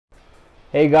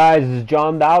Hey guys, this is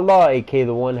John the Outlaw, aka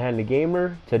the One-Handed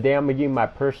Gamer. Today I'm going to give you my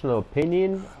personal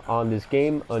opinion on this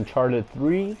game, Uncharted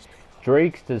 3,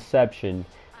 Drake's Deception.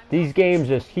 These games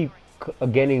just keep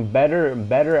getting better and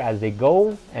better as they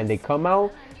go and they come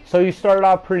out. So you start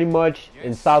off pretty much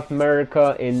in South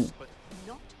America,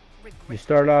 you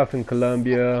start off in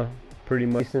Colombia, pretty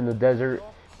much in the desert,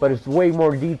 but it's way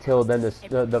more detailed than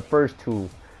the first two.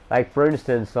 Like for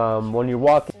instance, when you're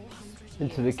walking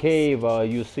into the cave,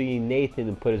 you'll see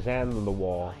Nathan put his hand on the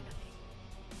wall.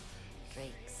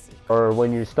 Or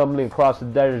when you're stumbling across the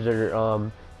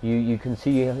desert, you can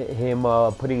see him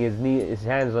putting his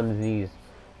hands on his knees.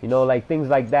 You know, like things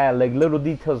like that, like little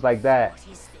details like that.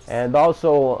 And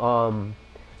also,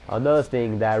 another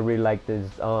thing that I really like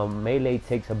is melee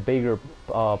takes a bigger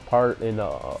part in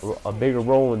a bigger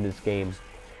role in this game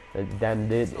than it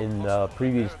did in the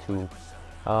previous two.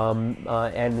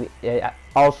 And it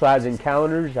also has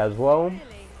encounters as well.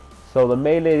 So the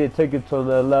melee, they took it to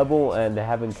another level and they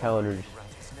have encounters.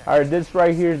 Alright, this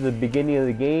right here is the beginning of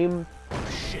the game.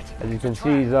 As you can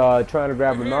see, he's trying to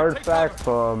grab an artifact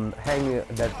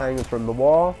that's hanging from the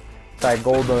wall. It's like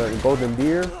golden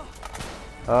deer.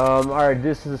 Alright,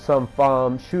 this is some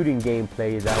shooting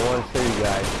gameplay that I want to show you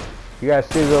guys. You guys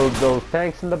see those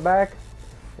tanks in the back?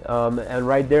 And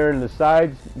right there in the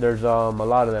sides, there's a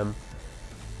lot of them.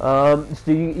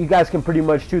 So you guys can pretty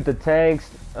much shoot the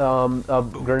tanks.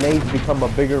 Grenades become a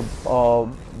bigger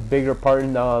part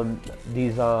in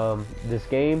this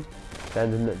game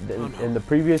than in the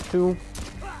previous two.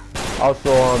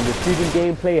 Also, the shooting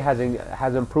gameplay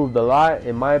has improved a lot,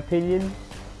 in my opinion.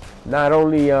 Not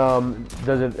only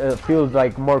does it feels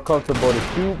like more comfortable to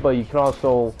shoot, but you can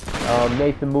also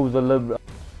Nathan moves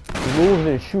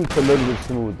and shoots a little bit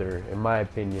smoother, in my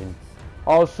opinion.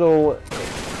 Also,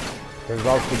 there's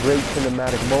also great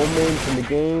cinematic moments in the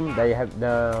game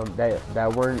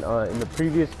that weren't in the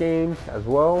previous games as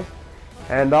well.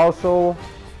 And also,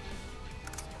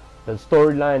 the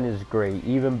storyline is great,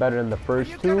 even better than the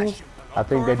first two. I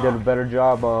think they did a better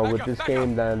job with this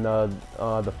game than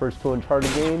the first two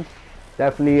Uncharted games.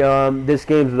 Definitely, this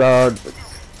game's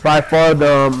by far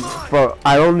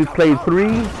I only played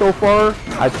 3 so far.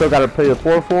 I still gotta play the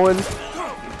 4th one.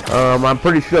 I'm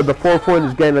pretty sure the 4th one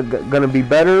is gonna be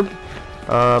better.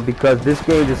 Because this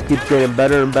game just keeps getting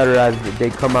better and better as they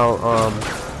come out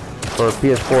for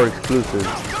PS4 exclusives.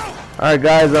 Alright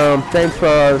guys, thanks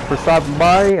for stopping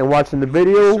by and watching the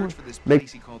video. Make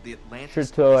sure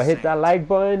to hit that like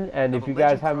button, and if you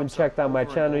guys haven't checked out my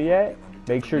channel yet,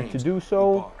 make sure to do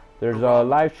so. There's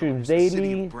live streams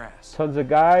daily, tons of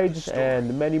guides,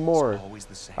 and many more.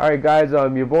 Alright guys,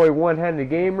 your boy One-Handed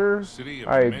Gamer.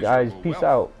 Alright guys, peace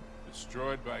out.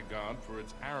 Destroyed by God for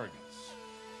its arrogance.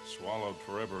 Swallowed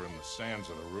forever in the sands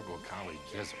of the Rubble-Kali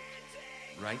Desert.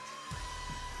 Right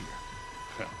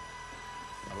here.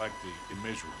 I like the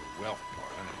immeasurable wealth part,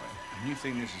 anyway. And you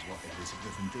think this is what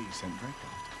Elizabeth and Dee sent Drake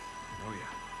after? Oh,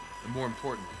 yeah. And more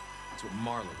importantly, it's what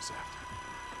Marlowe's after.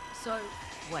 So,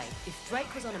 wait, if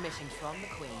Drake was on a mission from the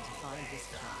Queen to find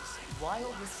this place, why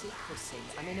all the secrecy?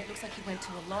 I mean, it looks like he went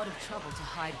to a lot of trouble to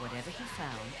hide whatever he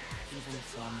found, even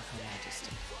from Her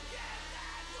Majesty.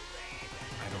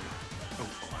 I don't know. Oh,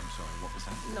 I'm sorry, what was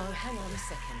that? No, hang on a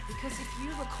second. Because if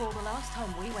you recall, the last time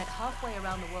we went halfway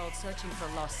around the world searching for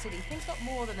a lost city, things got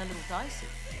more than a little dicey.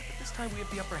 Yeah, but this time we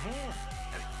have the upper hand.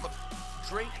 And look,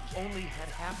 Drake only had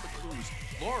half the clues.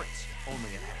 Lawrence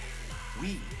only had half.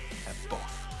 We have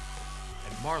both.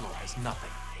 And Marlowe has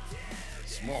nothing.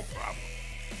 Small problem.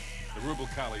 The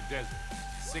Rubble-Kali Desert,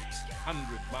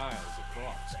 600 miles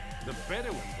across. The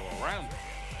Bedouins go around it.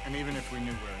 And even if we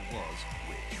knew where it was,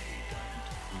 which we don't,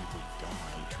 we would die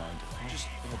trying to find it. Just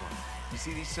hold on. You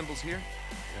see these symbols here?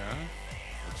 Yeah?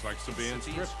 Looks like Sabaean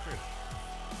script.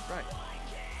 Right.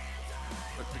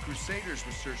 But the Crusaders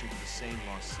were searching for the same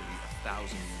lost city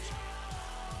 1,000 years ago.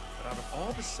 But out of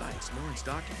all the sites Lawrence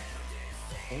documented,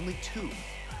 only 2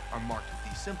 are marked with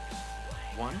these symbols.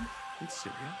 One in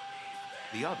Syria,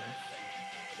 the other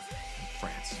in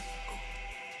France.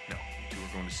 No, you 2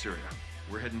 are going to Syria.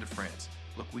 We're heading to France.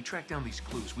 Look, we track down these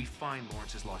clues. We find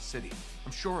Lawrence's lost city.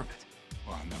 I'm sure of it.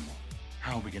 Well, and then what?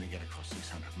 How are we going to get across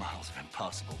 600 miles of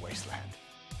impassable wasteland?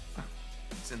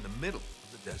 It's in the middle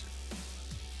of the desert.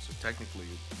 So technically,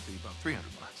 it'd be about 300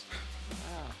 miles.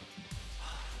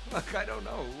 Look, I don't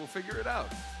know. We'll figure it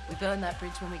out. We burn that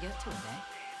bridge when we get to it, eh?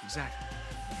 Exactly.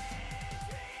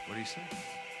 What do you say?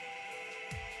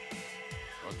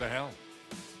 What the hell?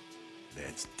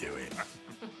 Let's do it.